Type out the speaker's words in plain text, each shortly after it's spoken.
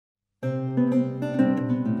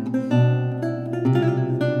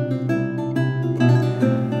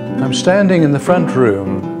I'm standing in the front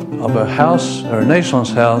room of a house, a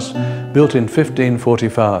Renaissance house, built in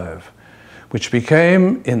 1545, which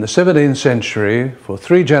became, in the 17th century, for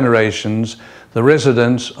 3 generations, the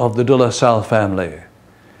residence of the de La Salle family.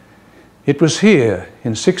 It was here,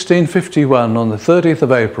 in 1651, on the 30th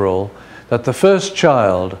of April, that the first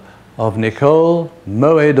child of Nicole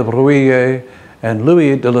Moët de Bruillet and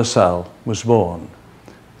Louis de La Salle was born.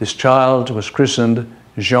 This child was christened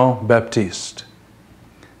Jean-Baptiste.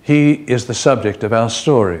 He is the subject of our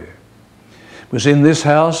story. It was in this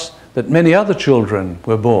house that many other children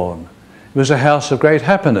were born. It was a house of great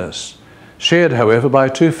happiness, shared, however, by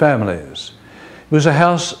 2 families. It was a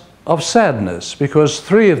house of sadness because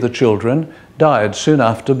 3 of the children died soon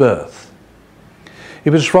after birth.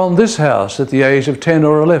 It was from this house, at the age of 10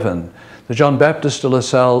 or 11, that Jean-Baptiste de La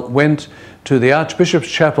Salle went to the Archbishop's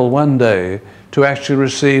chapel one day to actually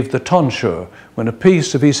receive the tonsure, when a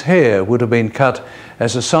piece of his hair would have been cut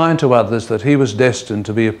as a sign to others that he was destined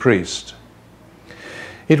to be a priest.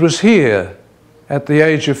 It was here, at the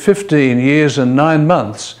age of 15 years and 9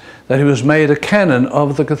 months, that he was made a canon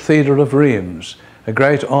of the Cathedral of Reims, a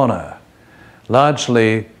great honour,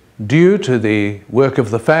 largely due to the work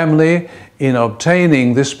of the family in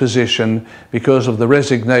obtaining this position because of the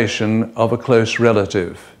resignation of a close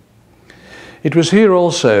relative. It was here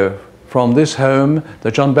also, from this home,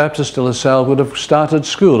 that Jean-Baptiste de La Salle would have started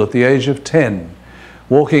school at the age of 10,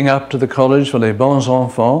 walking up to the College for les Bons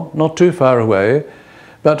Enfants, not too far away,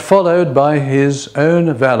 but followed by his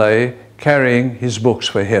own valet carrying his books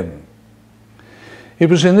for him. It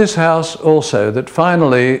was in this house also that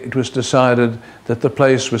finally it was decided that the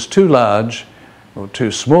place was too large, or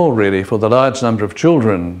too small really, for the large number of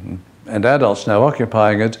children and adults now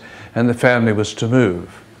occupying it, and the family was to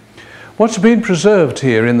move. What's been preserved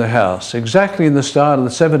here in the house, exactly in the style of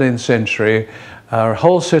the 17th century, are a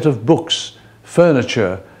whole set of books,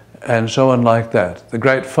 furniture, and so on like that. The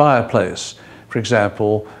great fireplace, for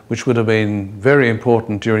example, which would have been very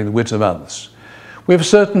important during the winter months. We have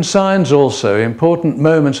certain signs also, important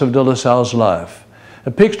moments of de La Salle's life.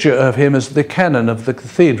 A picture of him as the canon of the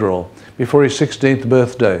cathedral before his 16th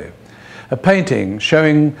birthday. A painting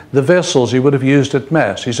showing the vessels he would have used at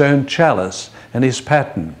Mass, his own chalice and his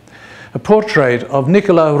paten. A portrait of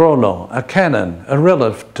Nicolas Roland, a canon, a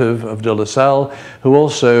relative of de La Salle, who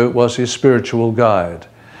also was his spiritual guide.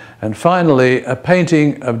 And finally, a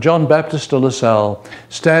painting of Jean-Baptiste de La Salle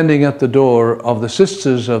standing at the door of the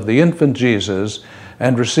Sisters of the Infant Jesus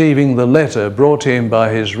and receiving the letter brought him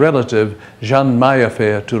by his relative Jeanne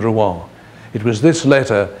Maillefer to Rouen. It was this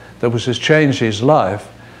letter that was to change his life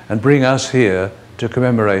and bring us here to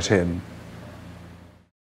commemorate him.